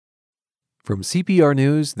From CPR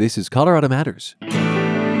News, this is Colorado Matters.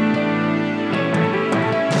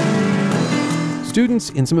 Students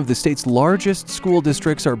in some of the state's largest school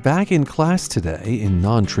districts are back in class today in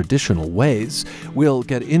non-traditional ways. We'll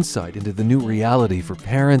get insight into the new reality for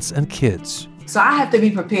parents and kids. So I have to be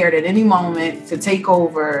prepared at any moment to take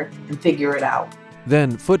over and figure it out.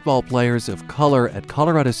 Then, football players of color at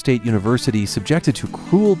Colorado State University subjected to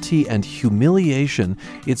cruelty and humiliation.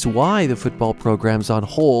 It's why the football program's on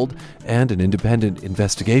hold and an independent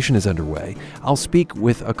investigation is underway. I'll speak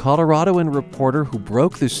with a Coloradoan reporter who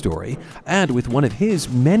broke this story and with one of his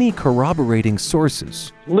many corroborating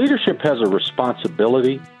sources. Leadership has a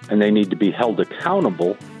responsibility, and they need to be held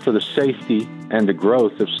accountable for the safety and the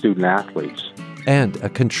growth of student athletes. And a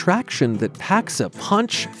contraction that packs a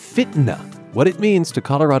punch, fitna. What it means to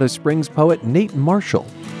Colorado Springs poet Nate Marshall.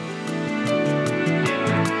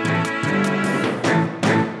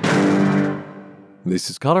 This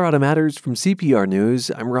is Colorado Matters from CPR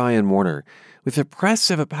News. I'm Ryan Warner. With the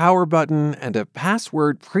press of a power button and a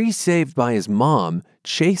password pre-saved by his mom,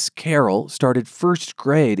 Chase Carroll started first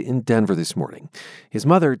grade in Denver this morning. His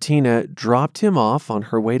mother, Tina, dropped him off on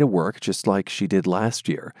her way to work just like she did last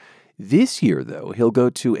year. This year, though, he'll go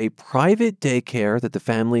to a private daycare that the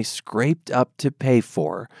family scraped up to pay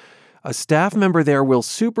for. A staff member there will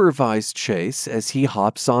supervise Chase as he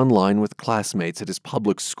hops online with classmates at his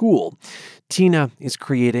public school. Tina is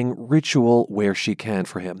creating ritual where she can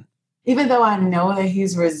for him. Even though I know that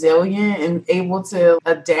he's resilient and able to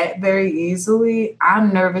adapt very easily,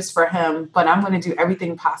 I'm nervous for him, but I'm going to do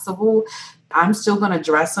everything possible. I'm still going to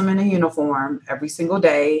dress him in a uniform every single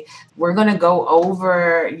day. We're going to go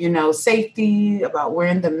over, safety, about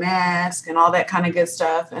wearing the mask and all that kind of good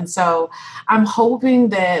stuff. And so I'm hoping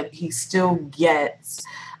that he still gets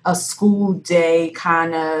a school day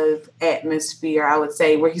kind of atmosphere, I would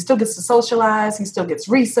say, where he still gets to socialize, he still gets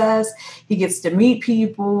recess, he gets to meet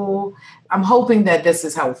people. I'm hoping that this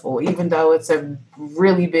is helpful, even though it's a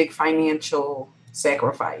really big financial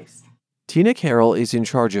sacrifice. Tina Carroll is in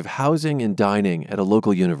charge of housing and dining at a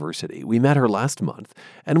local university. We met her last month,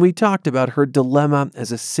 and we talked about her dilemma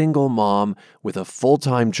as a single mom with a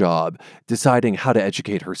full-time job, deciding how to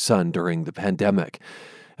educate her son during the pandemic.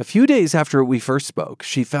 A few days after we first spoke,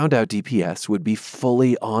 she found out DPS would be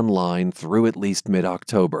fully online through at least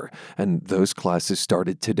mid-October, and those classes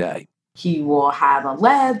started today. He will have a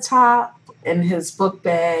laptop in his book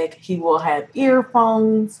bag. He will have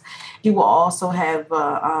earphones. He will also have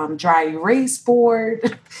a dry erase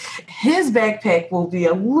board. His backpack will be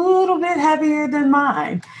a little bit heavier than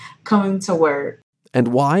mine coming to work. And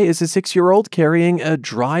why is a 6-year-old carrying a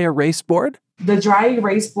dry erase board? The dry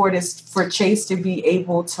erase board is for Chase to be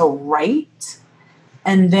able to write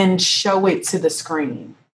and then show it to the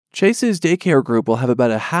screen. Chase's daycare group will have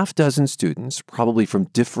about a half dozen students, probably from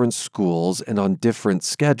different schools and on different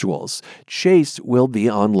schedules. Chase will be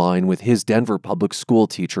online with his Denver public school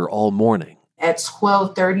teacher all morning. At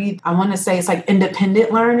 12:30, I want to say it's like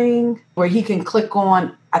independent learning, where he can click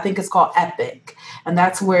on, I think it's called Epic. And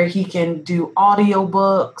that's where he can do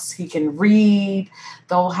audiobooks, he can read.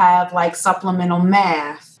 They'll have like supplemental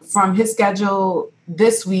math. From his schedule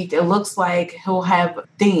this week, it looks like he'll have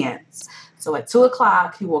dance. So at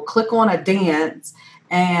 2:00, he will click on a dance,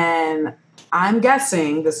 and I'm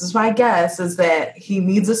guessing, this is my guess, is that he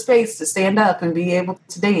needs a space to stand up and be able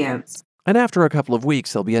to dance. And after a couple of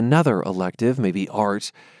weeks, there'll be another elective, maybe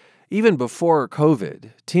art. Even before COVID,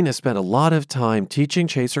 Tina spent a lot of time teaching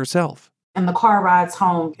Chase herself. And the car rides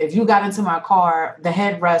home, if you got into my car, the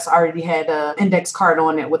headrest already had an index card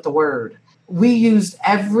on it with the word. We used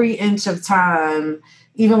every inch of time.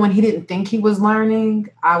 Even when he didn't think he was learning,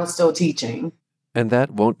 I was still teaching. And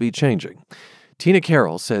that won't be changing. Tina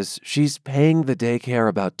Carroll says she's paying the daycare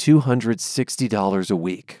about $260 a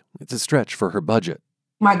week. It's a stretch for her budget.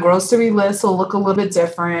 My grocery list will look a little bit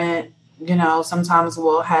different. Sometimes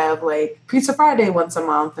we'll have like Pizza Friday once a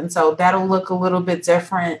month. And so that'll look a little bit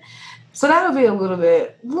different. So that'll be a little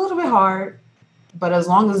bit hard. But as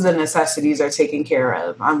long as the necessities are taken care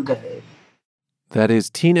of, I'm good. That is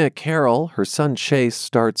Tina Carroll. Her son Chase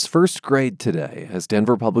starts first grade today as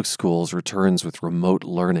Denver Public Schools returns with remote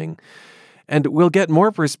learning. And we'll get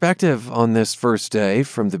more perspective on this first day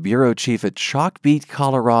from the bureau chief at Chalkbeat,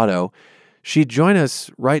 Colorado. She'd join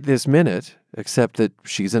us right this minute, except that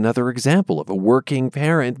she's another example of a working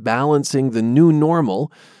parent balancing the new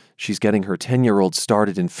normal. She's getting her 10-year-old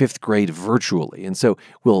started in 5th grade virtually, and so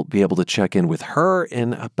we'll be able to check in with her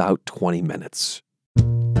in about 20 minutes.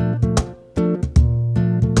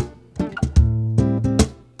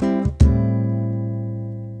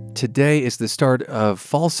 today is the start of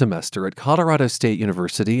fall semester at Colorado State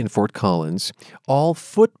University in Fort Collins. All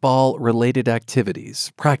football-related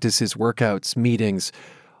activities, practices, workouts, meetings,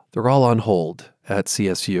 they're all on hold at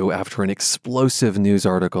CSU after an explosive news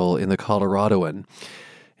article in the Coloradoan.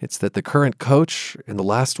 It's that the current coach and the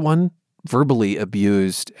last one verbally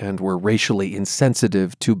abused and were racially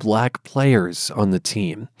insensitive to black players on the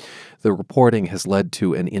team. The reporting has led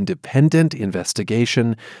to an independent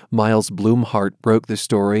investigation. Miles Blumhart broke the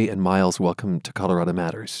story. And Miles, welcome to Colorado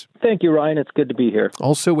Matters. Thank you, Ryan. It's good to be here.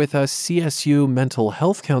 Also with us, CSU mental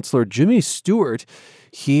health counselor Jimmy Stewart.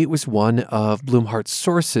 He was one of Blumhart's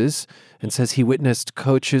sources and says he witnessed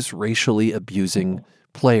coaches racially abusing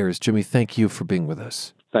players. Jimmy, thank you for being with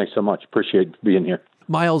us. Thanks so much. Appreciate being here.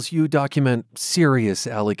 Miles, you document serious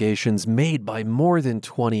allegations made by more than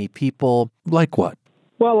 20 people. Like what?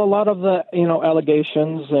 Well, a lot of the,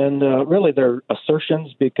 allegations and really they're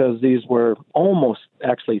assertions because these were almost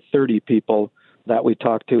actually 30 people that we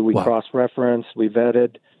talked to. We cross-referenced, we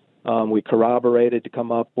vetted, we corroborated to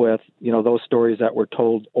come up with, those stories that were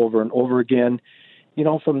told over and over again.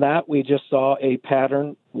 From that, we just saw a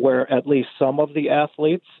pattern where at least some of the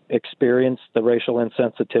athletes experienced the racial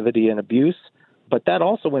insensitivity and abuse. But that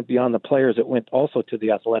also went beyond the players. It went also to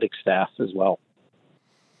the athletic staff as well.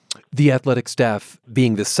 The athletic staff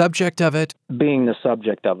being the subject of it? Being the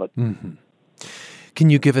subject of it. Mm-hmm. Can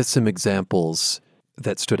you give us some examples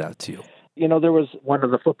that stood out to you? There was one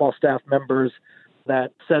of the football staff members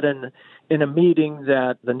that said in a meeting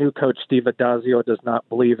that the new coach, Steve Addazio, does not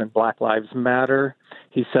believe in Black Lives Matter.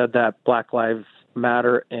 He said that Black Lives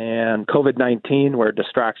Matter and COVID-19 were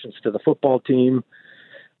distractions to the football team.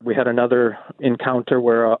 We had another encounter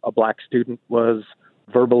where a black student was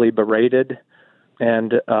verbally berated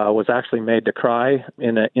and was actually made to cry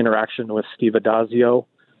in an interaction with Steve Addazio.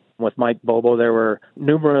 With Mike Bobo, there were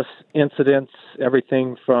numerous incidents,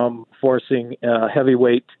 everything from forcing a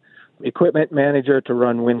heavyweight equipment manager to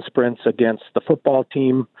run wind sprints against the football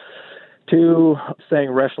team to saying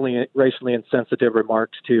racially insensitive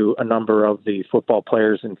remarks to a number of the football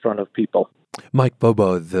players in front of people. Mike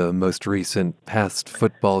Bobo, the most recent past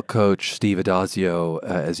football coach, Steve Addazio,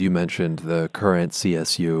 as you mentioned, the current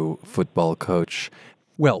CSU football coach.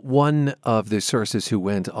 Well, one of the sources who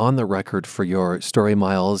went on the record for your story,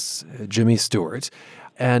 Miles, Jimmy Stewart.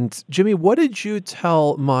 And Jimmy, what did you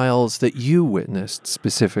tell Miles that you witnessed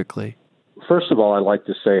specifically? First of all, I'd like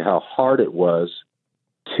to say how hard it was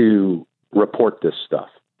to report this stuff.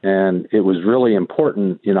 And it was really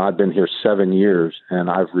important. I've been here 7 years and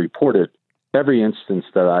I've reported every instance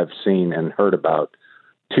that I've seen and heard about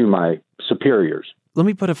to my superiors. Let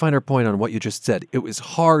me put a finer point on what you just said. It was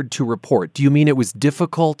hard to report. Do you mean it was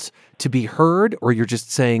difficult to be heard, or you're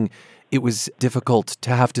just saying it was difficult to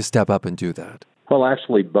have to step up and do that? Well,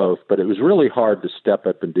 actually both, but it was really hard to step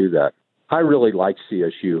up and do that. I really like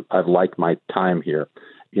CSU. I've liked my time here.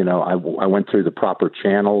 I went through the proper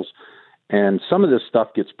channels, and some of this stuff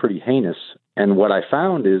gets pretty heinous. And what I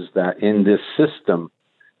found is that in this system,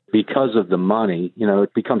 because of the money,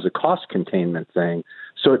 it becomes a cost containment thing.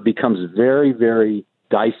 So it becomes very, very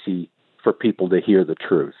dicey for people to hear the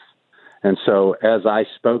truth. And so as I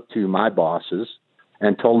spoke to my bosses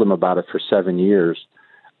and told them about it for 7 years,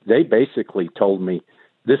 they basically told me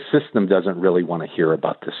this system doesn't really want to hear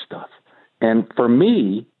about this stuff. And for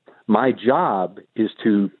me, my job is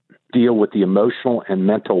to deal with the emotional and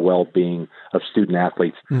mental well-being of student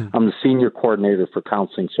athletes. I'm the senior coordinator for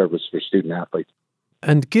counseling service for student athletes.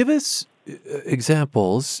 And give us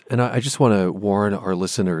examples, and I just want to warn our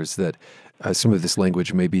listeners that some of this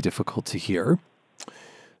language may be difficult to hear.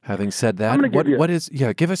 Having said that,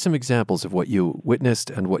 give us some examples of what you witnessed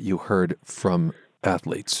and what you heard from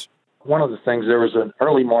athletes. One of the things, there was an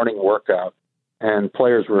early morning workout, and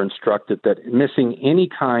players were instructed that missing any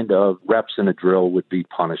kind of reps in a drill would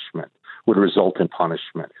result in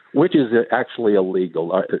punishment, which is actually illegal.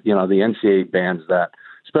 The NCAA bans that,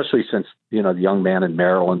 especially since, the young man in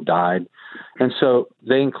Maryland died. And so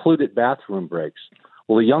they included bathroom breaks.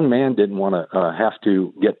 Well, the young man didn't want to have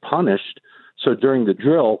to get punished. So during the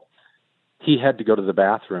drill, he had to go to the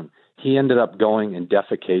bathroom. He ended up going and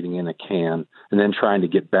defecating in a can and then trying to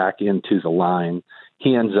get back into the line.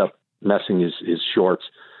 He ends up messing his shorts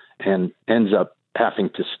and ends up having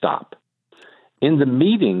to stop. In the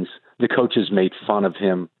meetings, the coaches made fun of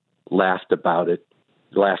him, laughed about it,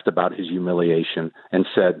 laughed about his humiliation, and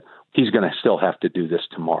said, he's going to still have to do this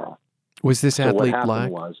tomorrow. Was this athlete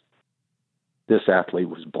black? This athlete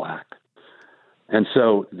was black. And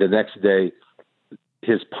so the next day,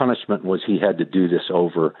 his punishment was he had to do this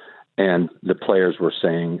over. And the players were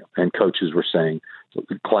saying, and coaches were saying,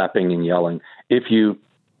 clapping and yelling, if you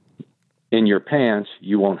in your pants,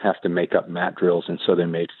 you won't have to make up mat drills. And so they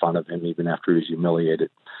made fun of him even after he was humiliated.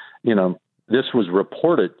 This was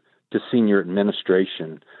reported to senior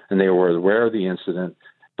administration, and they were aware of the incident,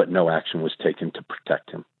 but no action was taken to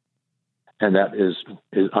protect him. And that is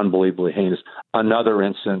unbelievably heinous. Another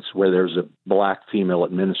instance where there's a black female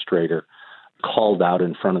administrator called out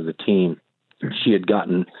in front of the team. She had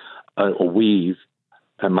gotten a weave,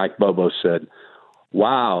 and Mike Bobo said,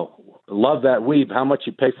 "Wow, love that weave. How much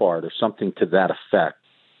you pay for it?" or something to that effect.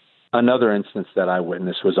 Another instance that I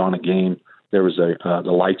witnessed was on a game. There was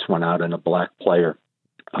the lights went out, and a black player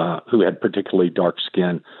who had particularly dark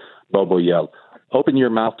skin, Bobo yelled, "Open your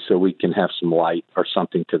mouth so we can have some light," or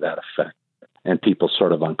something to that effect. And people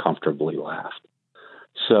sort of uncomfortably laughed.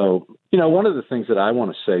 So, one of the things that I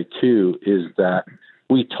want to say, too, is that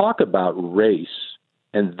we talk about race,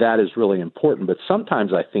 and that is really important. But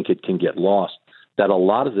sometimes I think it can get lost that a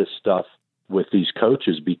lot of this stuff with these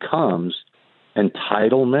coaches becomes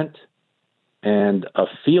entitlement and a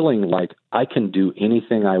feeling like I can do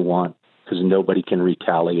anything I want because nobody can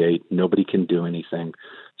retaliate, nobody can do anything.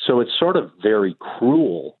 So it's sort of very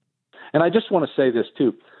cruel. And I just want to say this,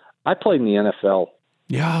 too. I played in the NFL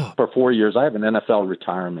for 4 years. I have an NFL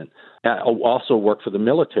retirement. I also worked for the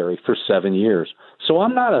military for 7 years. So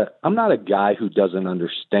I'm not a guy who doesn't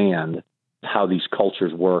understand how these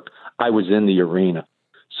cultures work. I was in the arena.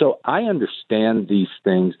 So I understand these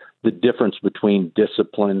things, the difference between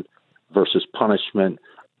discipline versus punishment,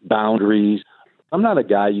 boundaries. I'm not a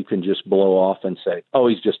guy you can just blow off and say, "Oh,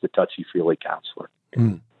 he's just a touchy-feely counselor."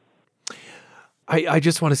 Mm. I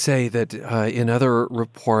just want to say that in other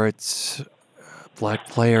reports, black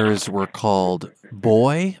players were called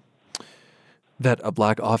boy, that a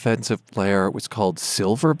black offensive player was called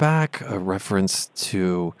silverback, a reference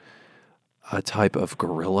to a type of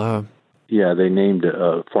gorilla. Yeah, they named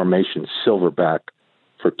a formation silverback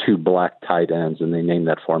for two black tight ends, and they named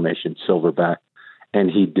that formation silverback.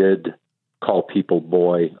 And he did call people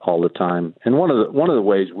boy all the time. And one of the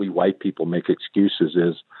ways we white people make excuses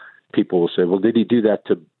is people will say, "Well, did he do that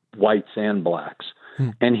to whites and blacks?"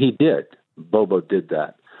 And he did. Bobo did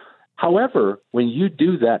that. However, when you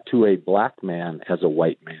do that to a black man as a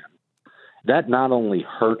white man, that not only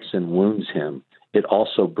hurts and wounds him, it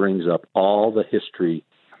also brings up all the history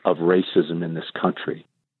of racism in this country.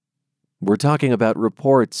 We're talking about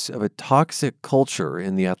reports of a toxic culture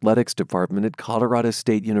in the athletics department at Colorado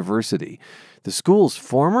State University. The school's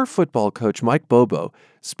former football coach, Mike Bobo,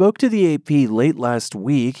 spoke to the AP late last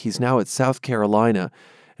week. He's now at South Carolina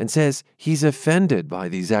and says he's offended by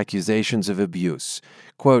these accusations of abuse.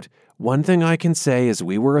 Quote, "One thing I can say is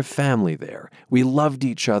we were a family there. We loved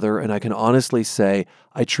each other, and I can honestly say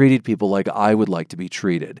I treated people like I would like to be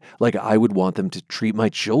treated, like I would want them to treat my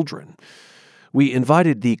children." We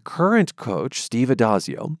invited the current coach, Steve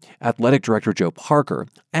Addazio, athletic director Joe Parker,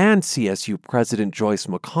 and CSU President Joyce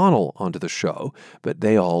McConnell onto the show, but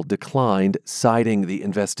they all declined, citing the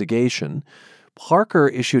investigation. Parker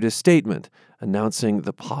issued a statement announcing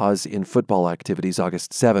the pause in football activities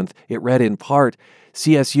August 7th. It read in part,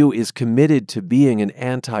 "CSU is committed to being an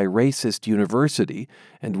anti-racist university,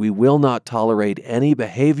 and we will not tolerate any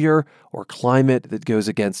behavior or climate that goes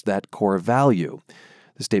against that core value."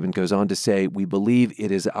 The statement goes on to say, "We believe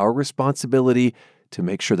it is our responsibility to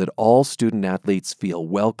make sure that all student athletes feel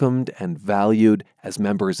welcomed and valued as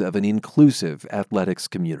members of an inclusive athletics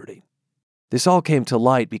community." This all came to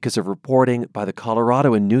light because of reporting by the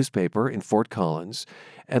Coloradoan newspaper in Fort Collins.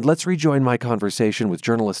 And let's rejoin my conversation with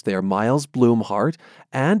journalist there, Miles Blumhart,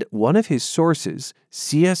 and one of his sources,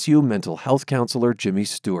 CSU mental health counselor Jimmy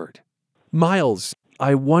Stewart. Miles,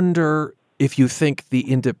 I wonder if you think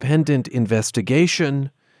the independent investigation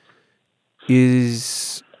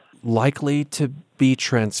is likely to be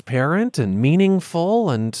transparent and meaningful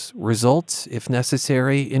and result, if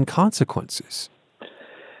necessary, in consequences.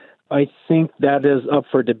 I think that is up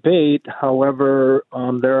for debate. However,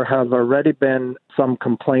 there have already been some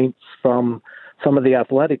complaints from some of the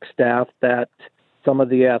athletic staff that some of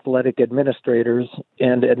the athletic administrators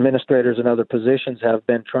and administrators in other positions have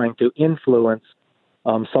been trying to influence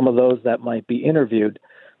some of those that might be interviewed.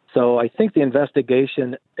 So I think the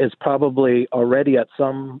investigation is probably already at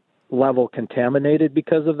some level contaminated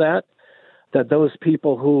because of that, that those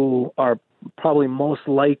people who are probably most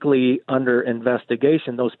likely under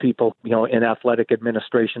investigation, those people, in athletic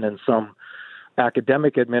administration and some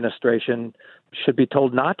academic administration should be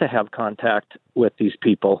told not to have contact with these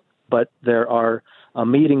people. But there are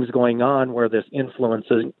meetings going on where this influence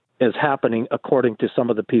is happening, according to some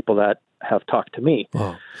of the people that have talked to me.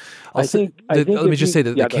 Oh. Let me just say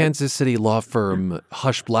that the Kansas City law firm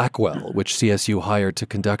Hush Blackwell, which CSU hired to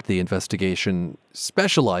conduct the investigation,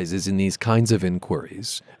 specializes in these kinds of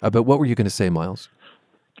inquiries. But what were you going to say, Miles?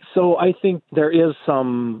 So I think there is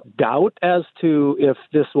some doubt as to if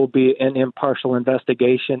this will be an impartial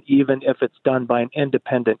investigation, even if it's done by an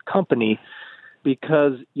independent company,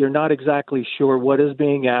 because you're not exactly sure what is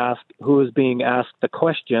being asked, who is being asked the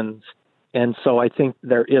questions. And so I think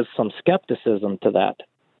there is some skepticism to that.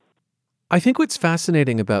 I think what's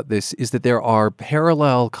fascinating about this is that there are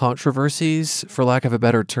parallel controversies, for lack of a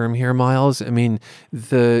better term here, Miles. I mean,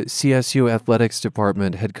 the CSU athletics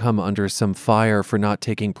department had come under some fire for not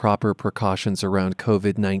taking proper precautions around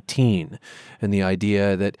COVID-19, and the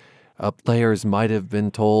idea that players might have been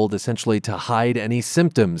told essentially to hide any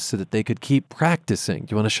symptoms so that they could keep practicing.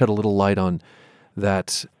 Do you want to shed a little light on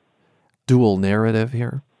that dual narrative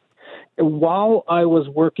here? While I was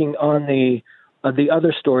working on the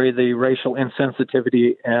other story, the racial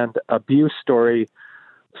insensitivity and abuse story,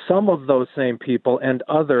 some of those same people and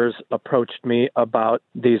others approached me about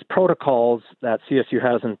these protocols that CSU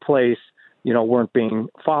has in place, weren't being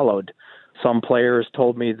followed. Some players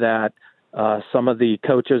told me that some of the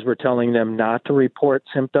coaches were telling them not to report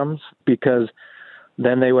symptoms because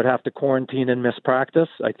then they would have to quarantine and miss practice.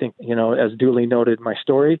 I think, as duly noted in my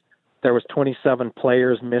story, there was 27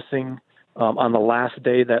 players missing on the last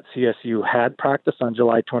day that CSU had practice on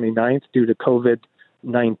July 29th due to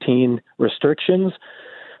COVID-19 restrictions.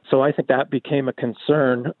 So I think that became a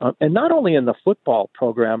concern, and not only in the football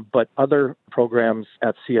program, but other programs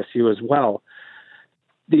at CSU as well.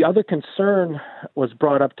 The other concern was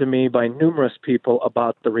brought up to me by numerous people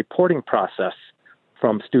about the reporting process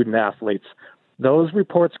from student athletes. Those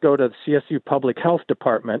reports go to the CSU Public Health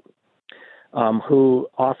Department, who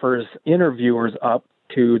offers interviewers up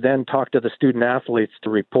to then talk to the student athletes to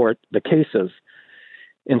report the cases.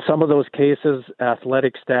 In some of those cases,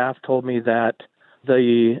 athletic staff told me that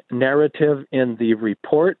the narrative in the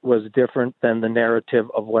report was different than the narrative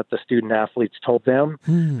of what the student athletes told them.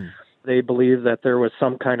 They believe that there was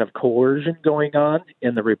some kind of coercion going on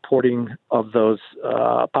in the reporting of those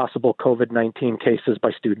possible COVID-19 cases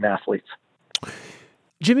by student athletes.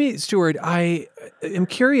 Jimmy Stewart, I am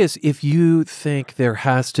curious if you think there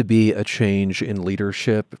has to be a change in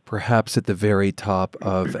leadership, perhaps at the very top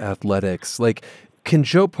of athletics. Like, can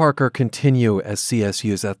Joe Parker continue as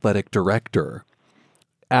CSU's athletic director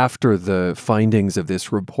after the findings of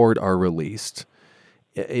this report are released,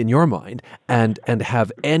 in your mind, and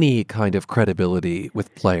have any kind of credibility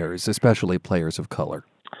with players, especially players of color?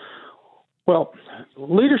 Well,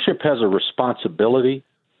 leadership has a responsibility,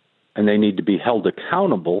 and they need to be held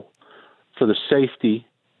accountable for the safety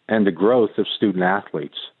and the growth of student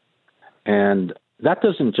athletes. And that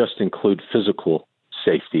doesn't just include physical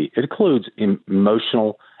safety. It includes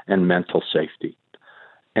emotional and mental safety.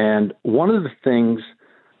 And one of the things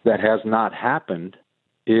that has not happened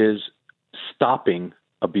is stopping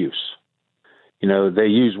abuse. They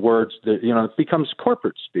use words that, it becomes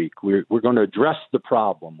corporate speak. We're going to address the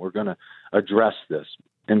problem. We're going to address this.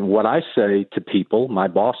 And what I say to people, my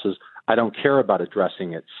bosses, I don't care about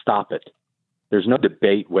addressing it. Stop it. There's no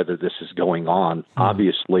debate whether this is going on.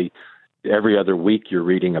 Obviously, every other week you're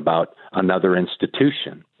reading about another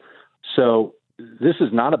institution. So this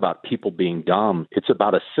is not about people being dumb. It's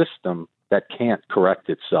about a system that can't correct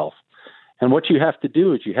itself. And what you have to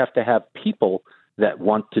do is you have to have people that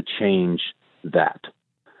want to change that.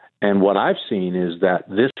 And what I've seen is that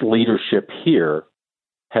this leadership here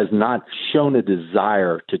has not shown a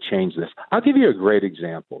desire to change this. I'll give you a great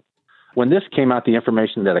example. When this came out, the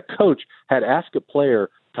information that a coach had asked a player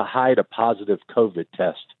to hide a positive COVID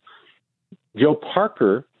test, Joe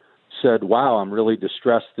Parker said, "Wow, I'm really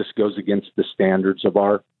distressed. This goes against the standards of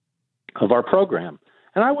our program."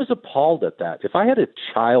 And I was appalled at that. If I had a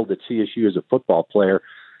child at CSU as a football player,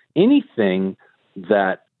 anything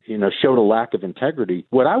that showed a lack of integrity,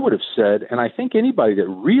 what I would have said, and I think anybody that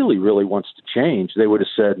really, really wants to change, they would have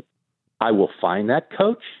said, "I will find that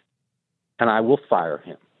coach and I will fire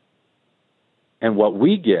him." And what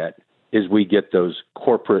we get is we get those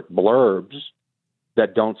corporate blurbs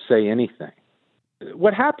that don't say anything.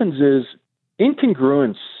 What happens is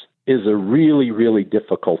incongruence is a really, really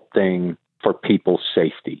difficult thing for people's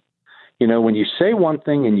safety. When you say one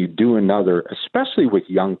thing and you do another, especially with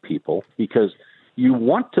young people, because you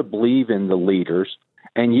want to believe in the leaders,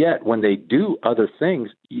 and yet when they do other things,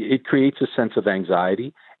 it creates a sense of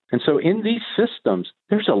anxiety. And so in these systems,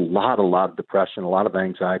 there's a lot of depression, a lot of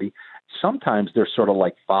anxiety. Sometimes they're sort of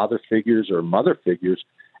like father figures or mother figures.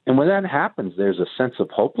 And when that happens, there's a sense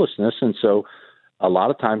of hopelessness. And so a lot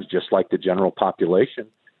of times, just like the general population,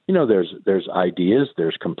 there's ideas,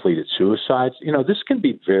 there's completed suicides. This can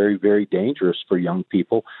be very, very dangerous for young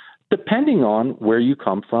people, depending on where you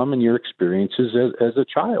come from and your experiences as a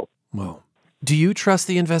child. Well, do you trust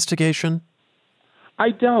the investigation?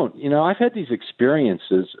 I don't. I've had these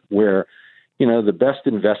experiences where, the best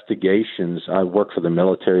investigations, I work for the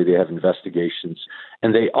military, they have investigations,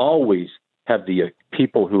 and they always have the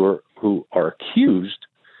people who are accused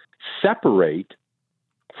separate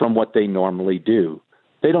from what they normally do.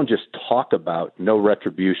 They don't just talk about no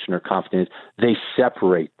retribution or confidence. They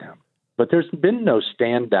separate them. But there's been no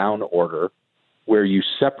stand down order where you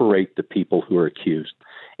separate the people who are accused.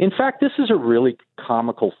 In fact, this is a really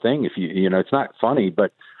comical thing. If it's not funny,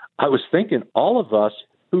 but I was thinking all of us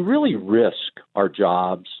who really risk our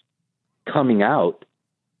jobs coming out,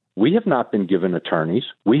 we have not been given attorneys.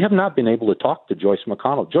 We have not been able to talk to Joyce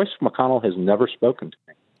McConnell. Joyce McConnell has never spoken to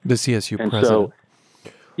me. The CSU and president.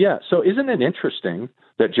 So isn't it interesting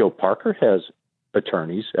that Joe Parker has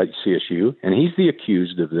attorneys at CSU, and he's the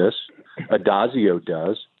accused of this. Adazio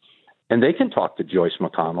does, and they can talk to Joyce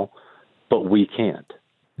McConnell, but we can't.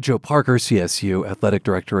 Joe Parker, CSU athletic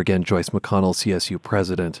director, again, Joyce McConnell, CSU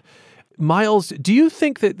president. Miles, do you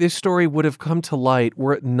think that this story would have come to light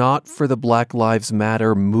were it not for the Black Lives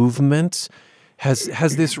Matter movement? Has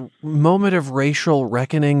this moment of racial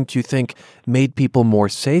reckoning, do you think, made people more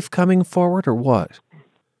safe coming forward, or what?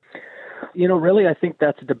 Really, I think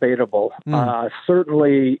that's debatable.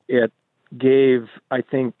 Certainly, it gave, I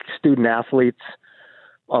think, student athletes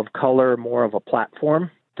of color more of a platform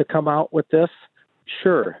to come out with this.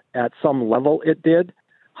 Sure, at some level it did.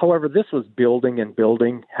 However, this was building and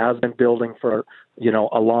building, has been building for,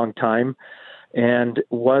 a long time. And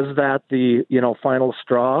was that the, final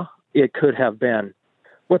straw? It could have been.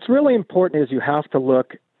 What's really important is you have to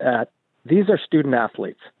look at, these are student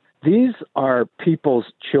athletes. These are people's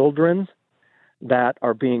children that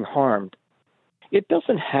are being harmed. It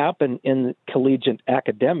doesn't happen in collegiate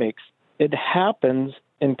academics. It happens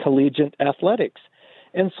in collegiate athletics.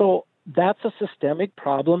 And so that's a systemic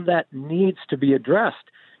problem that needs to be addressed.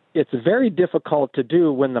 It's very difficult to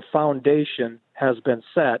do when the foundation has been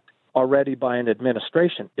set already by an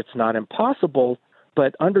administration. It's not impossible,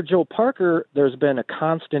 but under Joe Parker, there's been a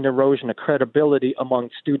constant erosion of credibility among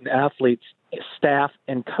student athletes, staff,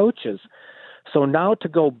 and coaches. So now to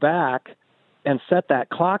go back and set that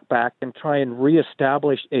clock back and try and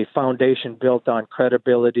reestablish a foundation built on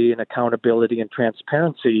credibility and accountability and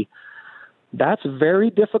transparency, that's very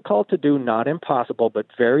difficult to do, not impossible, but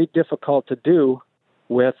very difficult to do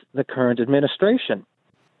with the current administration.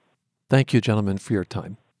 Thank you, gentlemen, for your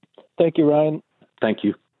time. Thank you, Ryan. Thank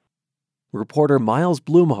you. Reporter Miles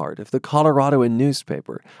Blumhardt of the Coloradoan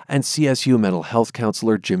newspaper and CSU mental health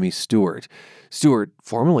counselor Jimmy Stewart. Stewart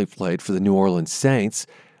formerly played for the New Orleans Saints.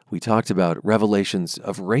 We talked about revelations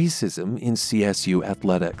of racism in CSU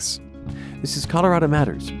athletics. This is Colorado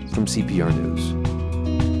Matters from CPR News.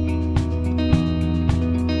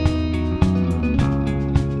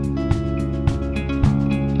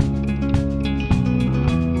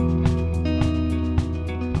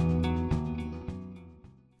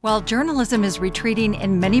 While journalism is retreating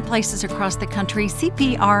in many places across the country,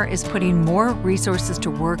 CPR is putting more resources to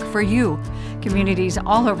work for you. Communities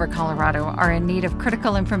all over Colorado are in need of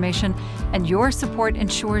critical information, and your support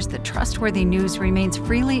ensures that trustworthy news remains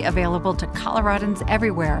freely available to Coloradans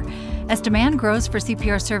everywhere. As demand grows for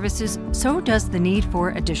CPR services, so does the need for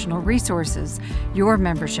additional resources. Your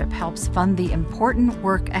membership helps fund the important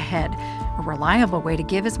work ahead. A reliable way to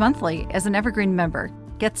give is monthly as an Evergreen member.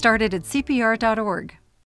 Get started at CPR.org.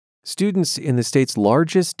 Students in the state's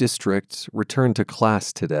largest district returned to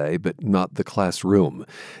class today, but not the classroom.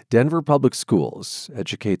 Denver Public Schools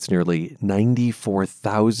educates nearly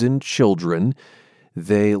 94,000 children.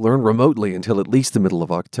 They learn remotely until at least the middle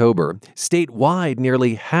of October. Statewide,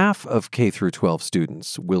 nearly half of K-12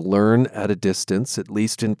 students will learn at a distance, at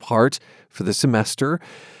least in part, for the semester.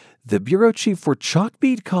 The bureau chief for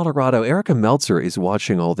Chalkbeat, Colorado, Erica Meltzer, is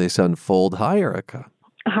watching all this unfold. Hi, Erica.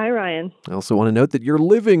 Hi, Ryan. I also want to note that you're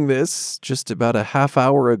living this. Just about a half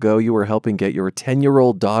hour ago, you were helping get your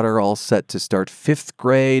 10-year-old daughter all set to start 5th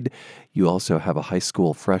grade. You also have a high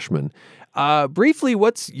school freshman. Briefly,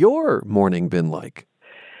 what's your morning been like?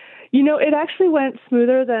 It actually went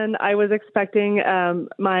smoother than I was expecting.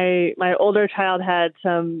 My older child had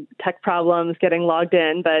some tech problems getting logged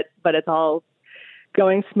in, but it's all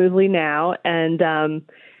going smoothly now, and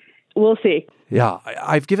we'll see. Yeah,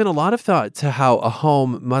 I've given a lot of thought to how a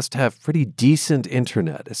home must have pretty decent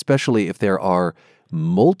internet, especially if there are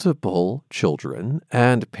multiple children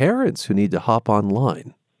and parents who need to hop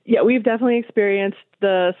online. Yeah, we've definitely experienced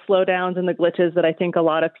the slowdowns and the glitches that I think a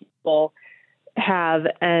lot of people have.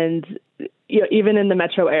 And even in the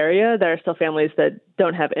metro area, there are still families that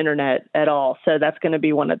don't have internet at all. So that's going to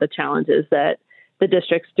be one of the challenges that the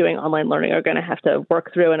districts doing online learning are going to have to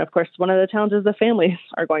work through. And of course, one of the challenges the families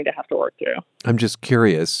are going to have to work through. I'm just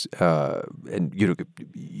curious, and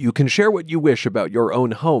you can share what you wish about your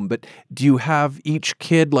own home, but do you have each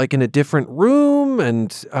kid like in a different room? And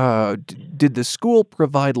did the school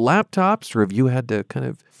provide laptops, or have you had to kind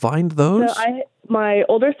of find those? So my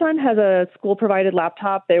older son has a school-provided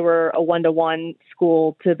laptop. They were a one-to-one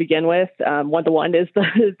school to begin with. One-to-one is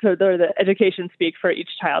the education speak for each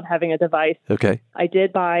child having a device. Okay. I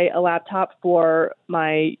did buy a laptop for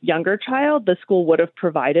my younger child. The school would have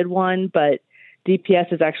provided one, but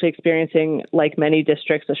DPS is actually experiencing, like many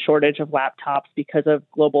districts, a shortage of laptops because of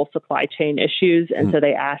global supply chain issues. And so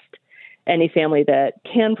they asked any family that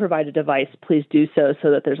can provide a device, please do so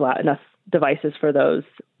that there's enough devices for those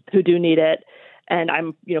who do need it. And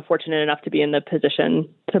I'm, fortunate enough to be in the position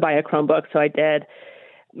to buy a Chromebook. So I did.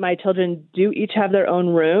 My children do each have their own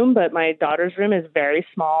room, but my daughter's room is very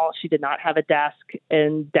small. She did not have a desk,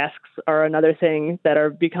 and desks are another thing that are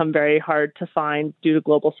become very hard to find due to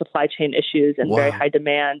global supply chain issues and very high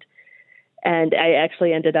demand. And I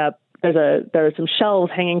actually ended up, there were some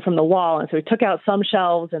shelves hanging from the wall. And so we took out some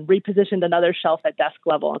shelves and repositioned another shelf at desk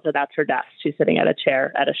level. And so that's her desk. She's sitting at a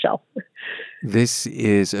chair at a shelf. This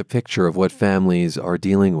is a picture of what families are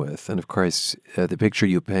dealing with. And of course, the picture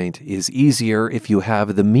you paint is easier if you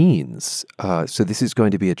have the means. So this is going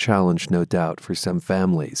to be a challenge, no doubt, for some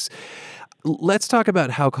families. Let's talk about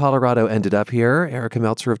how Colorado ended up here. Erica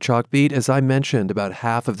Meltzer of Chalkbeat. As I mentioned, about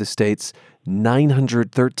half of the state's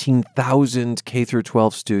 913,000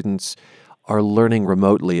 K-12 students are learning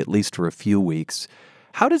remotely, at least for a few weeks.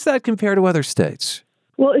 How does that compare to other states?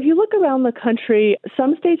 Well, if you look around the country,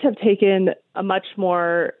 some states have taken a much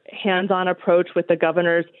more hands-on approach with the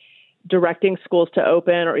governors directing schools to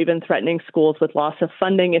open or even threatening schools with loss of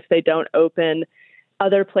funding if they don't open.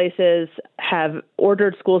 Other places have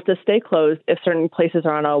ordered schools to stay closed if certain places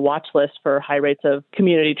are on a watch list for high rates of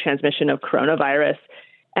community transmission of coronavirus.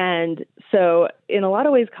 And so in a lot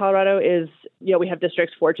of ways, Colorado is, we have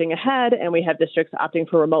districts forging ahead and we have districts opting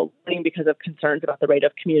for remote learning because of concerns about the rate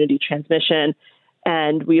of community transmission.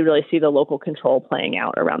 And we really see the local control playing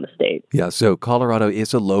out around the state. Yeah, so Colorado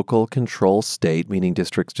is a local control state, meaning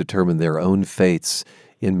districts determine their own fates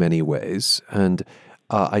in many ways. And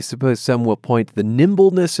I suppose some will point to the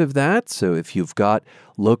nimbleness of that. So if you've got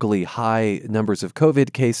locally high numbers of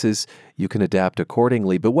COVID cases, you can adapt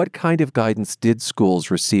accordingly. But what kind of guidance did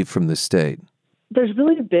schools receive from the state? There's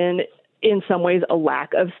really been, in some ways, a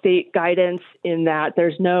lack of state guidance in that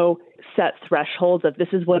there's no set thresholds of this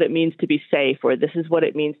is what it means to be safe or this is what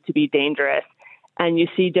it means to be dangerous. And you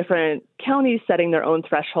see different counties setting their own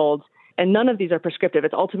thresholds, and none of these are prescriptive.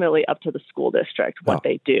 It's ultimately up to the school district what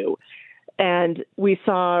they do. And we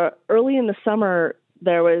saw early in the summer,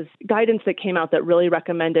 there was guidance that came out that really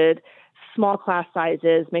recommended small class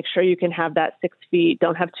sizes, make sure you can have that 6 feet,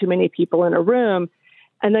 don't have too many people in a room.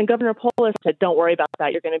 And then Governor Polis said, don't worry about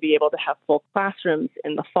that. You're going to be able to have full classrooms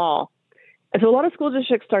in the fall. And so a lot of school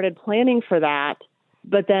districts started planning for that,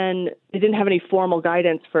 but then they didn't have any formal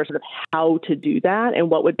guidance for sort of how to do that and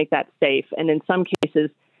what would make that safe. And in some cases,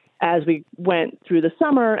 as we went through the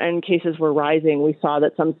summer and cases were rising, we saw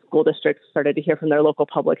that some school districts started to hear from their local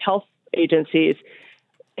public health agencies,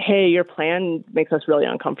 hey, your plan makes us really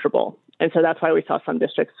uncomfortable. And so that's why we saw some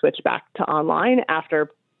districts switch back to online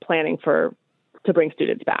after planning to bring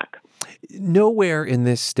students back. Nowhere in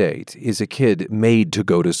this state is a kid made to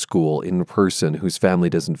go to school in person whose family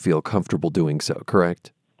doesn't feel comfortable doing so,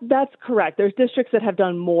 correct? That's correct. There's districts that have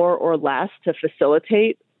done more or less to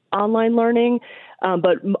facilitate online learning,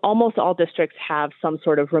 but almost all districts have some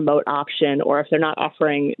sort of remote option, or if they're not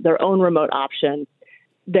offering their own remote option,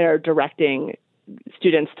 they're directing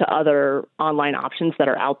students to other online options that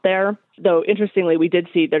are out there. Though, interestingly, we did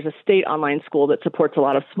see there's a state online school that supports a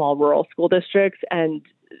lot of small rural school districts, and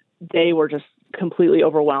they were just completely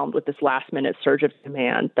overwhelmed with this last-minute surge of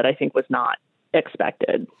demand that I think was not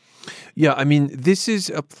expected. Yeah, I mean, this is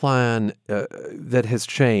a plan that has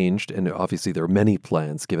changed, and obviously there are many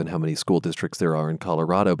plans given how many school districts there are in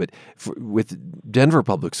Colorado, but with Denver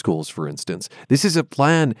Public Schools, for instance, this is a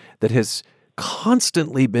plan that has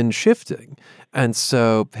constantly been shifting. And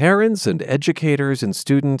so parents and educators and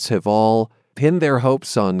students have all pinned their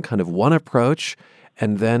hopes on kind of one approach,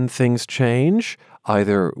 and then things change,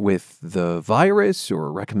 either with the virus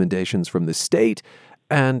or recommendations from the state,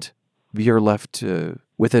 and you're left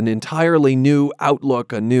with an entirely new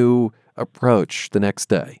outlook, a new approach the next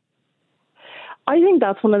day. I think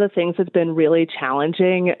that's one of the things that's been really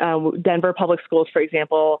challenging. Denver Public Schools, for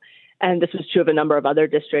example, and this was true of a number of other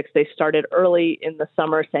districts, they started early in the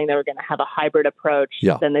summer saying they were going to have a hybrid approach.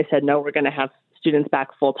 Yeah. Then they said, no, we're going to have students back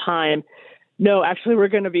full time. No, actually, we're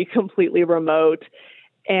going to be completely remote.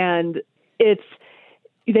 And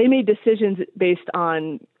they made decisions based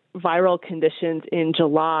on viral conditions in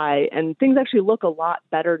July, and things actually look a lot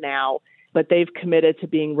better now, but they've committed to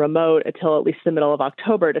being remote until at least the middle of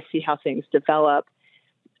October to see how things develop.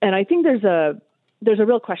 And I think there's a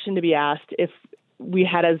real question to be asked. If we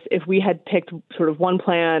had picked sort of one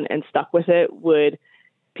plan and stuck with it, would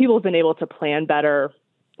people have been able to plan better?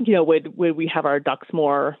 Would we have our ducks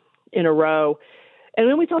more in a row? And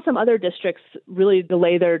then we saw some other districts really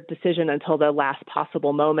delay their decision until the last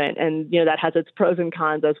possible moment. And, that has its pros and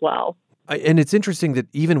cons as well. And it's interesting that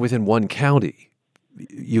even within one county,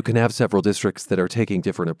 you can have several districts that are taking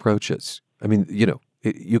different approaches. I mean,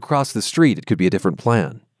 you cross the street, it could be a different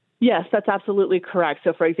plan. Yes, that's absolutely correct.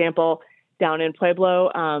 So, for example, down in Pueblo,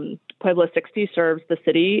 Pueblo 60 serves the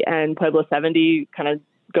city, and Pueblo 70 kind of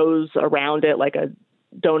goes around it like a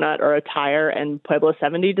donut or a tire, and Pueblo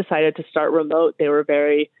 70 decided to start remote. They were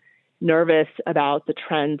very nervous about the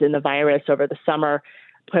trends in the virus over the summer.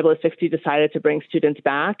 Pueblo 60 decided to bring students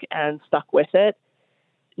back and stuck with it.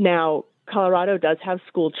 Now, Colorado does have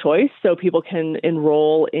school choice, so people can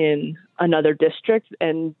enroll in another district.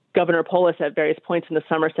 And Governor Polis at various points in the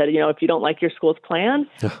summer said, if you don't like your school's plan,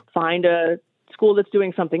 find a school that's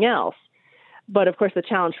doing something else. But of course, the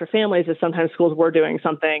challenge for families is sometimes schools were doing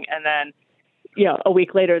something, and then a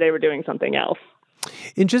week later, they were doing something else.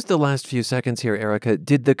 In just the last few seconds here, Erica,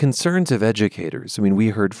 did the concerns of educators, we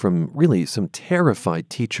heard from really some terrified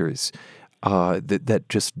teachers that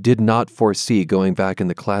just did not foresee going back in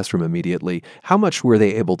the classroom immediately. How much were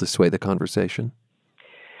they able to sway the conversation?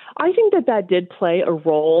 I think that did play a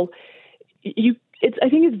role. I think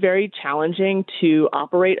it's very challenging to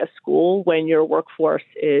operate a school when your workforce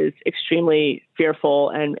is extremely fearful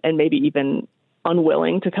and maybe even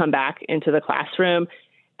unwilling to come back into the classroom.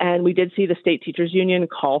 And we did see the State Teachers Union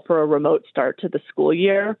call for a remote start to the school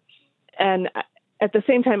year. And at the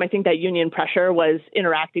same time, I think that union pressure was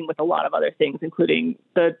interacting with a lot of other things, including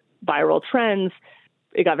the viral trends.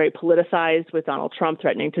 It got very politicized with Donald Trump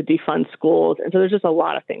threatening to defund schools. And so there's just a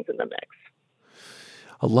lot of things in the mix.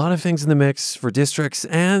 A lot of things in the mix for districts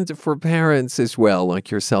and for parents as well, like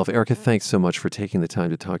yourself. Erica, thanks so much for taking the time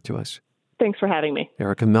to talk to us. Thanks for having me.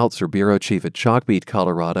 Erica Meltzer, Bureau Chief at Chalkbeat,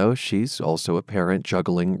 Colorado. She's also a parent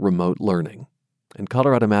juggling remote learning. And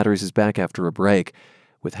Colorado Matters is back after a break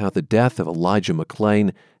with how the death of Elijah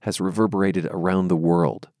McClain has reverberated around the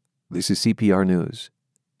world. This is CPR News.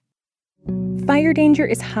 Fire danger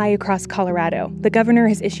is high across Colorado. The governor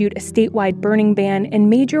has issued a statewide burning ban, and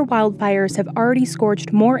major wildfires have already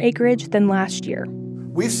scorched more acreage than last year.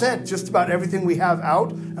 We've sent just about everything we have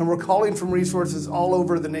out, and we're calling from resources all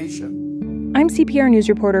over the nation. I'm CPR News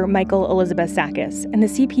reporter Michael Elizabeth Sakis, and the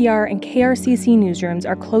CPR and KRCC newsrooms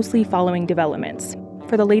are closely following developments.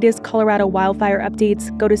 For the latest Colorado wildfire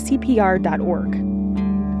updates, go to CPR.org.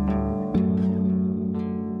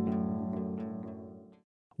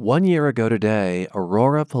 1 year ago today,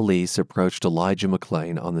 Aurora police approached Elijah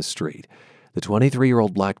McClain on the street. The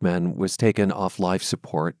 23-year-old black man was taken off life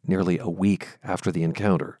support nearly a week after the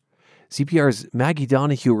encounter. CPR's Maggie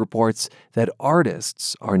Donahue reports that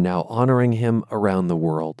artists are now honoring him around the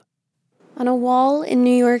world. On a wall in New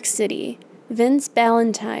York City, Vince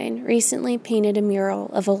Ballantyne recently painted a mural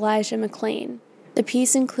of Elijah McClain. The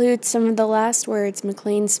piece includes some of the last words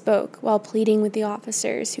McClain spoke while pleading with the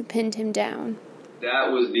officers who pinned him down.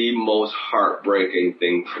 That was the most heartbreaking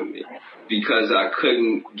thing for me because I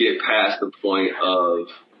couldn't get past the point of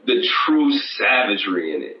the true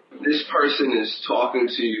savagery in it. This person is talking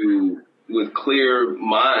to you with clear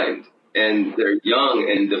mind, and they're young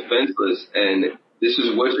and defenseless, and this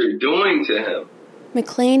is what you're doing to him.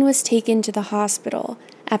 McClain was taken to the hospital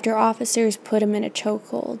after officers put him in a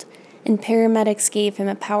chokehold, and paramedics gave him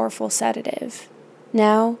a powerful sedative.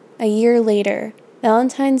 Now, a year later,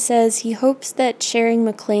 Ballantyne says he hopes that sharing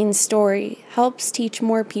McClain's story helps teach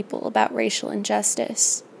more people about racial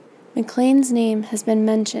injustice. McClain's name has been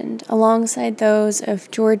mentioned alongside those of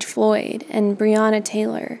George Floyd and Breonna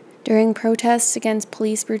Taylor during protests against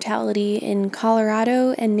police brutality in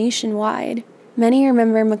Colorado and nationwide. Many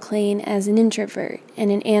remember McClain as an introvert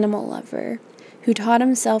and an animal lover who taught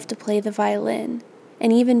himself to play the violin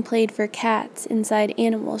and even played for cats inside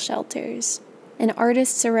animal shelters. And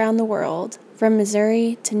artists around the world, from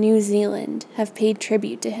Missouri to New Zealand, have paid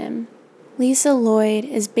tribute to him. Lisa Lloyd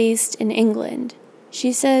is based in England,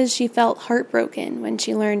 She says she felt heartbroken when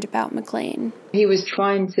she learned about McLean. He was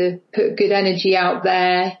trying to put good energy out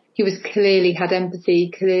there. He was clearly had empathy,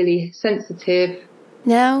 clearly sensitive.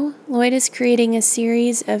 Now, Lloyd is creating a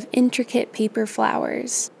series of intricate paper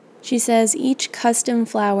flowers. She says each custom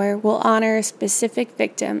flower will honor a specific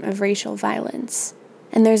victim of racial violence.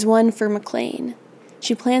 And there's one for McLean.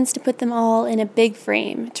 She plans to put them all in a big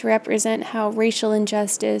frame to represent how racial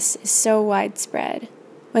injustice is so widespread.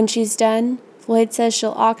 When she's done, Floyd says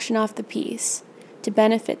she'll auction off the piece to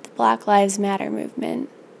benefit the Black Lives Matter movement.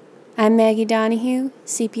 I'm Maggie Donahue,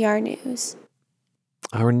 CPR News.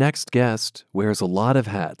 Our next guest wears a lot of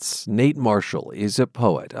hats. Nate Marshall is a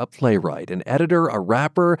poet, a playwright, an editor, a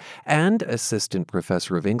rapper, and assistant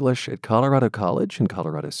professor of English at Colorado College in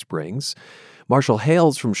Colorado Springs. Marshall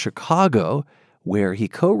hails from Chicago, where he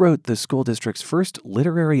co-wrote the school district's first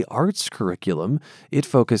literary arts curriculum. It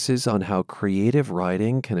focuses on how creative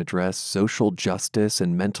writing can address social justice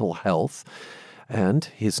and mental health. And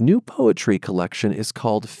his new poetry collection is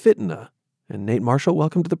called Fitna. And Nate Marshall,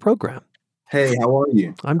 welcome to the program. Hey, how are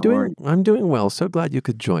you? I'm doing well. So glad you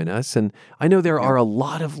could join us. And I know there are a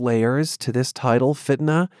lot of layers to this title,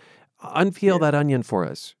 Fitna. Unpeel that onion for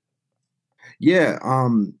us. Yeah.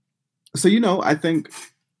 So, I think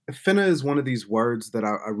Fitna is one of these words that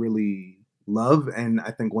I really love. And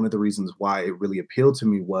I think one of the reasons why it really appealed to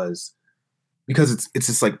me was because it's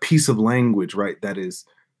this like piece of language, right, that is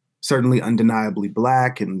certainly undeniably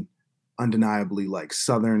Black and undeniably like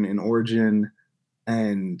Southern in origin.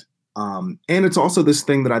 And it's also this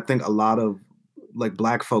thing that I think a lot of like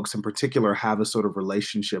Black folks in particular have a sort of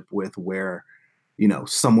relationship with where,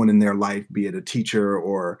 someone in their life, be it a teacher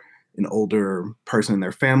or an older person in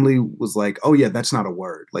their family, was like, oh yeah, that's not a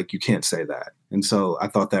word. Like you can't say that. And so I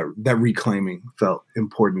thought that reclaiming felt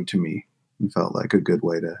important to me and felt like a good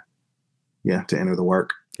way to enter the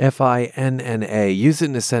work. F-I-N-N-A. Use it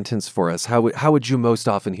in a sentence for us. How would you most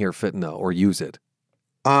often hear Fitna or use it?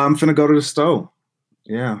 I'm finna go to the stove.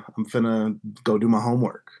 Yeah, I'm finna go do my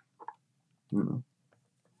homework.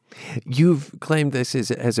 You've claimed this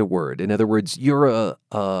as a word. In other words, you're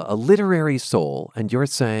a literary soul, and you're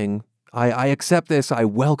saying, I accept this, I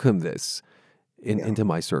welcome this into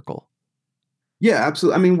my circle. Yeah,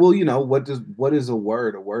 absolutely. I mean, well, what is a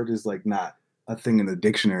word? A word is like not a thing in the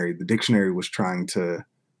dictionary. The dictionary was trying to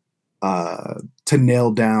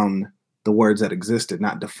nail down the words that existed,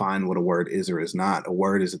 not define what a word is or is not. A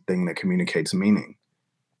word is a thing that communicates meaning.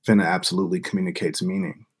 Fitna absolutely communicates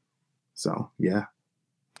meaning. So, yeah.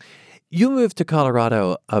 You moved to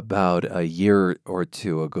Colorado about a year or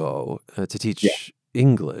two ago to teach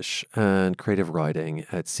English and creative writing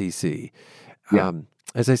at CC. Yeah.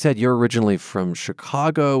 As I said, you're originally from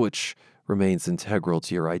Chicago, which remains integral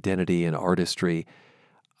to your identity and artistry.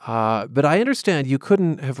 But I understand you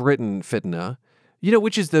couldn't have written Fitna,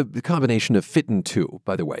 which is the combination of Fitten too,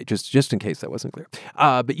 by the way, just in case that wasn't clear.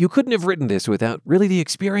 But you couldn't have written this without really the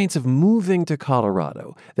experience of moving to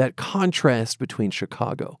Colorado, that contrast between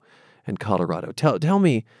Chicago and Colorado. Tell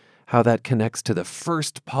me how that connects to the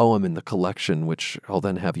first poem in the collection, which I'll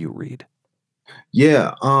then have you read.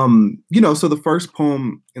 Yeah. So the first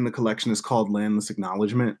poem in the collection is called Landless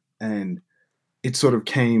Acknowledgement. And it sort of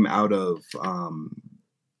came out of,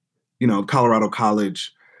 Colorado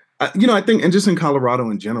College. I think, and just in Colorado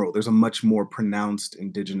in general, there's a much more pronounced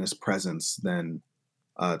indigenous presence than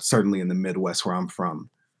certainly in the Midwest where I'm from.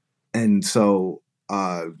 And so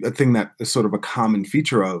a thing that is sort of a common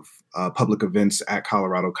feature of public events at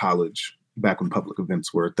Colorado College, back when public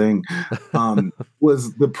events were a thing,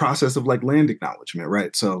 was the process of like land acknowledgement,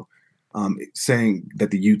 right? So saying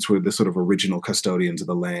that the Utes were the sort of original custodians of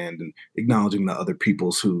the land and acknowledging the other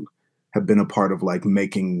peoples who have been a part of like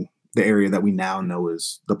making the area that we now know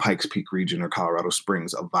as the Pikes Peak region or Colorado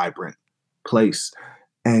Springs a vibrant place.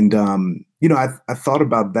 And, I thought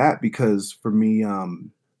about that because for me,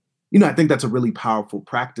 I think that's a really powerful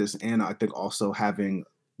practice. And I think also having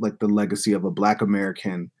like the legacy of a Black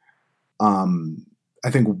American, I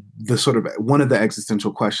think the sort of one of the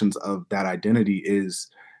existential questions of that identity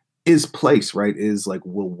is place, right? Is like,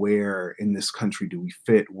 well, where in this country do we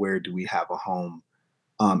fit? Where do we have a home?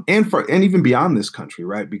 And even beyond this country,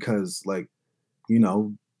 right? Because like,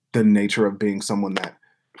 the nature of being someone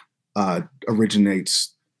that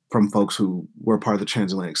originates from folks who were part of the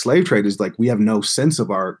transatlantic slave trade is like, we have no sense of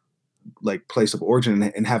our like place of origin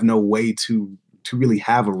and have no way to really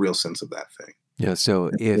have a real sense of that thing. Yeah.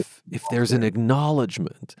 So if there's an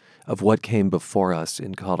acknowledgement of what came before us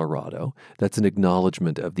in Colorado, that's an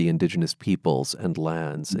acknowledgement of the indigenous peoples and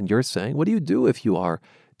lands. And you're saying, what do you do if you are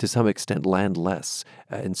to some extent landless?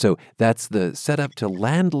 And so that's the setup to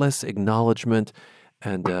landless acknowledgement.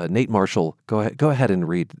 And Nate Marshall, go ahead and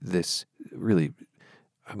read this really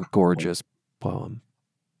gorgeous poem.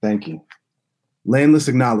 Thank you. Landless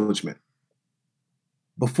acknowledgement.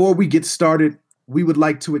 Before we get started, we would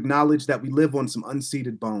like to acknowledge that we live on some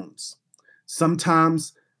unceded bones.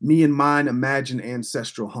 Sometimes me and mine imagine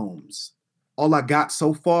ancestral homes. All I got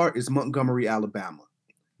so far is Montgomery, Alabama.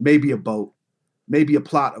 Maybe a boat, maybe a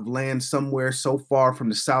plot of land somewhere so far from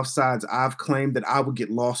the south sides I've claimed that I would get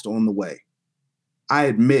lost on the way. I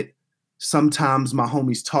admit, sometimes my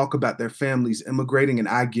homies talk about their families immigrating and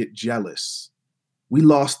I get jealous. We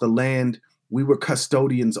lost the land we were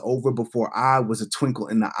custodians over before I was a twinkle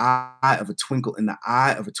in the eye of a twinkle in the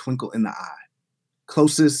eye of a twinkle in the eye.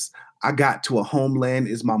 Closest I got to a homeland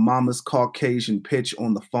is my mama's Caucasian pitch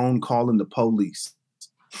on the phone calling the police.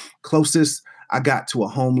 Closest I got to a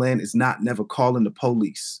homeland is not never calling the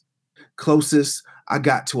police. Closest I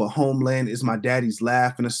got to a homeland is my daddy's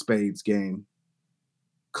laugh in a spades game.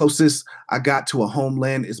 Closest I got to a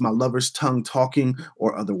homeland is my lover's tongue talking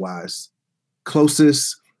or otherwise.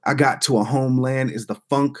 Closest I got to a homeland is the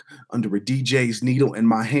funk under a DJ's needle and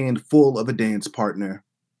my hand full of a dance partner.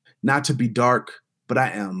 Not to be dark, but I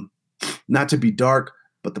am. Not to be dark,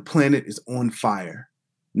 but the planet is on fire.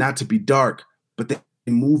 Not to be dark, but they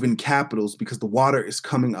move in capitals because the water is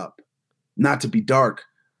coming up. Not to be dark,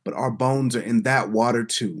 but our bones are in that water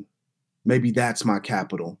too. Maybe that's my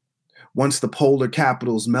capital. Once the polar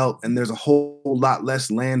capitals melt and there's a whole lot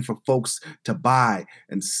less land for folks to buy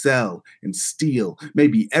and sell and steal,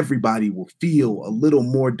 maybe everybody will feel a little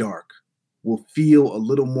more dark, will feel a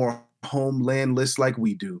little more homelandless like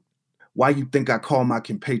we do. Why you think I call my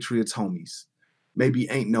compatriots homies? Maybe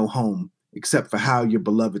ain't no home except for how your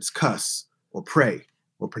beloveds cuss or pray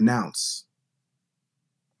or pronounce.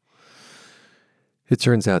 It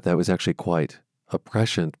turns out that was actually quite a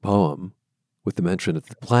prescient poem, with the mention that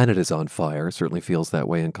the planet is on fire. Certainly feels that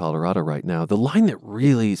way in Colorado right now. The line that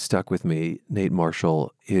really stuck with me, Nate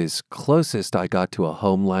Marshall, is closest I got to a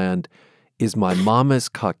homeland is my mama's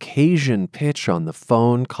Caucasian pitch on the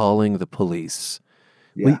phone calling the police.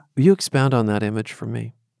 Yeah. Will you expound on that image for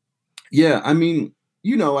me? Yeah, I mean,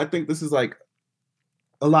 I think this is like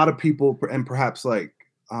a lot of people, and perhaps like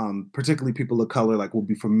particularly people of color, like will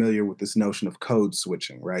be familiar with this notion of code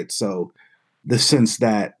switching, right? So the sense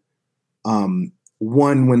that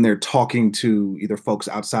one, when they're talking to either folks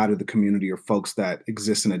outside of the community or folks that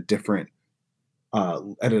exist in a different,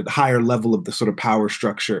 at a higher level of the sort of power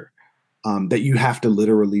structure, that you have to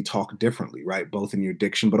literally talk differently, right? Both in your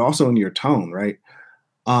diction, but also in your tone, right?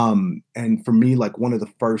 And for me, like one of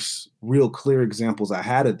the first real clear examples I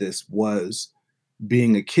had of this was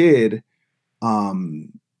being a kid.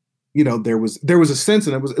 There was a sense,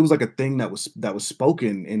 and it was like a thing that was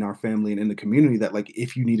spoken in our family and in the community that like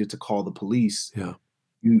if you needed to call the police,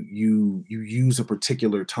 you use a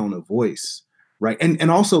particular tone of voice, right?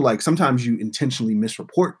 And also like sometimes you intentionally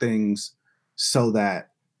misreport things so that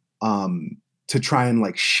to try and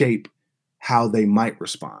like shape how they might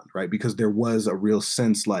respond, right? Because there was a real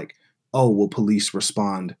sense like, oh, will police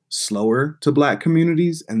respond slower to Black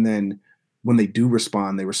communities? And then when they do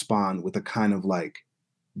respond, they respond with a kind of like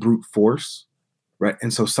brute force, right?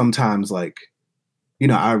 And so sometimes like,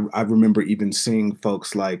 I remember even seeing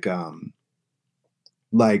folks because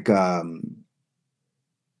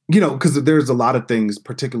there's a lot of things,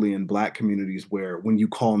 particularly in Black communities, where when you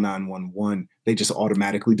call 911, they just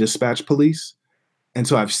automatically dispatch police. And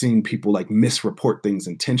so I've seen people like misreport things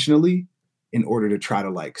intentionally in order to try to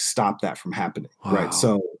like stop that from happening, right?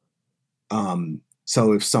 So,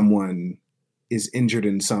 so if someone is injured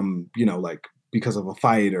in some, like because of a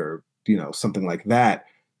fight or, something like that,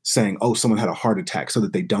 saying, oh, someone had a heart attack so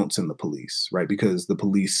that they don't send the police, right? Because the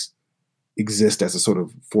police exist as a sort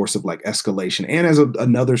of force of like escalation and as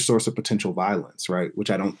another source of potential violence, right? Which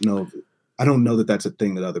I don't know that that's a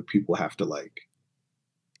thing that other people have to like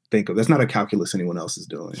think of. That's not a calculus anyone else is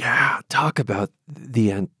doing. Yeah, talk about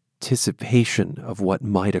the anticipation of what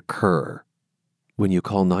might occur when you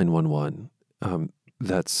call 911.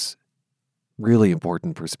 That's really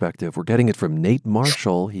important perspective. We're getting it from Nate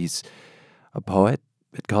Marshall. He's a poet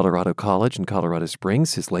at Colorado College in Colorado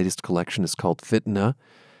Springs. His latest collection is called Fitna.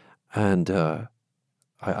 And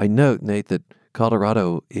I note, Nate, that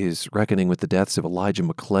Colorado is reckoning with the deaths of Elijah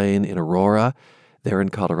McClain in Aurora. There in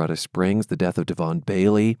Colorado Springs, the death of Devon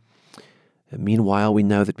Bailey. And meanwhile, we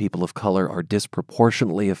know that people of color are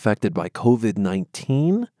disproportionately affected by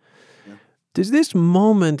COVID-19. Yeah. Does this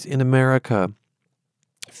moment in America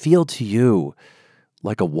feel to you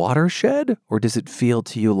like a watershed, or does it feel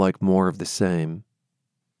to you like more of the same?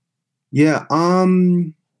 Yeah,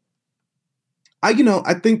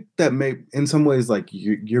 I think that in some ways, like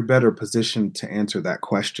you're better positioned to answer that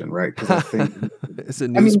question, right? Because I think as a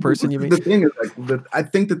news person, you mean? The thing is, like, I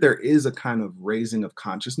think that there is a kind of raising of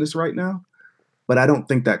consciousness right now, but I don't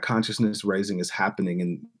think that consciousness raising is happening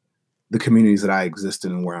in the communities that I exist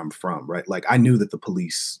in and where I'm from, right? Like I knew that the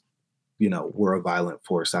police, were a violent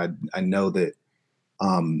force. I know that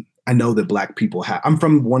Black people I'm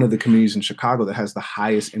from one of the communities in Chicago that has the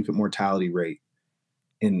highest infant mortality rate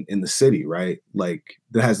in the city, right? Like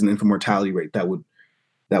that has an infant mortality rate that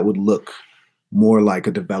would look more like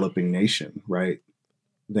a developing nation, right,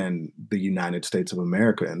 than the United States of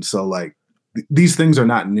America. And so like these things are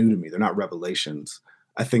not new to me. They're not revelations.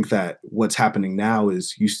 I think that what's happening now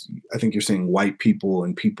is I think you're seeing white people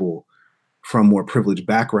and people from more privileged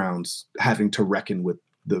backgrounds having to reckon with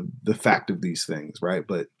the fact of these things, right?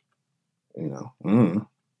 But no,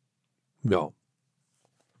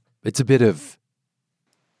 it's a bit of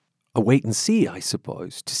a wait and see, I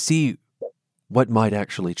suppose, to see what might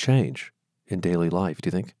actually change in daily life. Do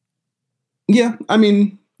you think? Yeah, I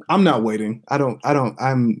mean, I'm not waiting. I'm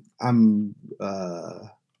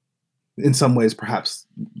in some ways perhaps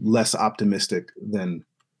less optimistic than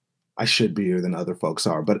I should be or than other folks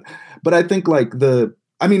are. But I think like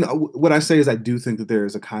what I say is I do think that there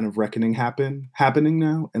is a kind of reckoning happening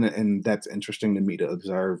now, and that's interesting to me to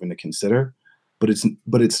observe and to consider. But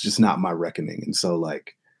it's just not my reckoning, and so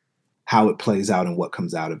like how it plays out and what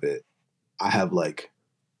comes out of it, I have like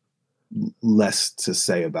less to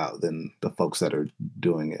say about than the folks that are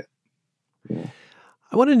doing it. Yeah.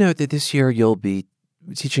 I want to note that this year you'll be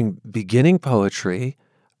teaching beginning poetry,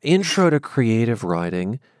 intro to creative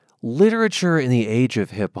writing, literature in the age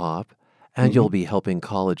of hip hop, and you'll be helping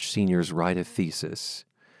college seniors write a thesis.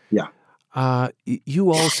 Yeah.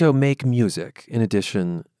 You also make music in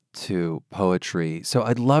addition to poetry. So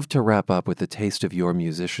I'd love to wrap up with a taste of your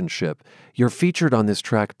musicianship. You're featured on this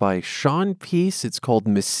track by Sean Peace. It's called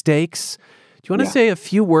Mistakes. Do you want to say a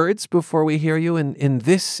few words before we hear you in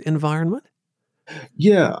this environment?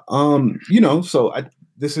 Yeah. Sean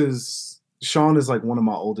is like one of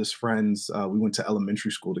my oldest friends. We went to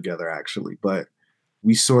elementary school together actually, but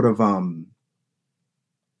we sort of, I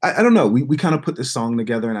don't know, we kind of put this song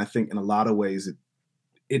together, and I think in a lot of ways it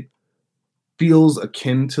feels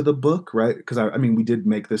akin to the book, right? Because I mean, we did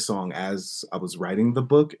make this song as I was writing the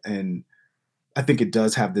book, and I think it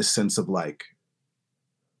does have this sense of like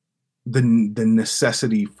the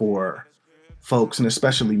necessity for folks, and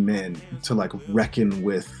especially men, to like reckon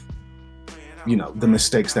with, the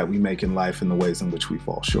mistakes that we make in life and the ways in which we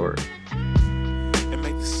fall short. And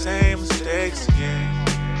make the same mistakes again.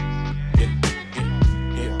 And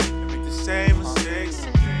make the same mistakes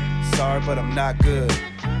again. Sorry, but I'm not good.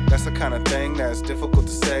 That's the kind of thing that's difficult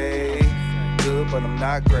to say. Good, but I'm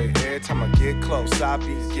not great. Every time I get close, I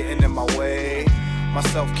be getting in my way. My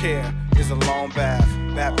self-care is a long bath.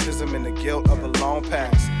 Baptism in the guilt of a long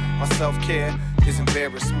past. My self-care is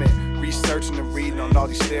embarrassment. Researching and reading on all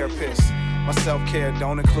these therapists. My self-care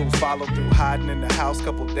don't include follow through, hiding in the house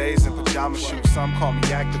couple days in pajama shoes. Some call me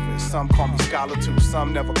activist, some call me scholar too.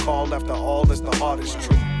 Some never call, after all, it's the hardest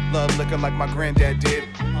truth. Love liquor like my granddad did.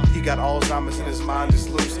 He got Alzheimer's and his mind is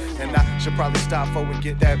loose. And I should probably stop before we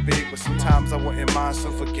get that big, but sometimes I wouldn't mind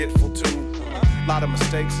so forgetful too. Lot of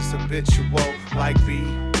mistakes, it's habitual, like B.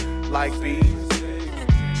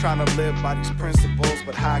 Trying to live by these principles,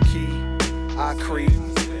 but high key, I creep.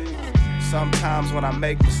 Sometimes when I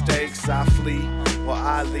make mistakes, I flee or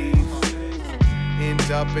I leave.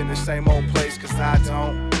 End up in the same old place, cause I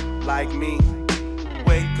don't like me.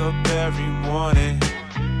 Wake up every morning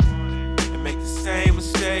and make the same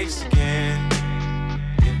mistakes again.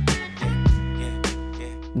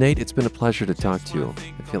 Nate, it's been a pleasure to talk to you.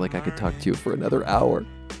 I feel like I could talk to you for another hour.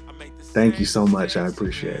 Thank you so much. I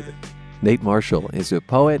appreciate it. Nate Marshall is a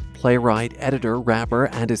poet, playwright, editor, rapper,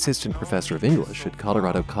 and assistant professor of English at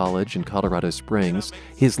Colorado College in Colorado Springs.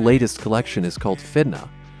 His latest collection is called Fitna.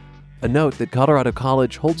 A note that Colorado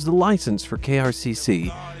College holds the license for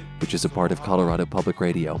KRCC, which is a part of Colorado Public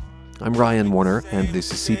Radio. I'm Ryan Warner, and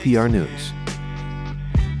this is CPR News.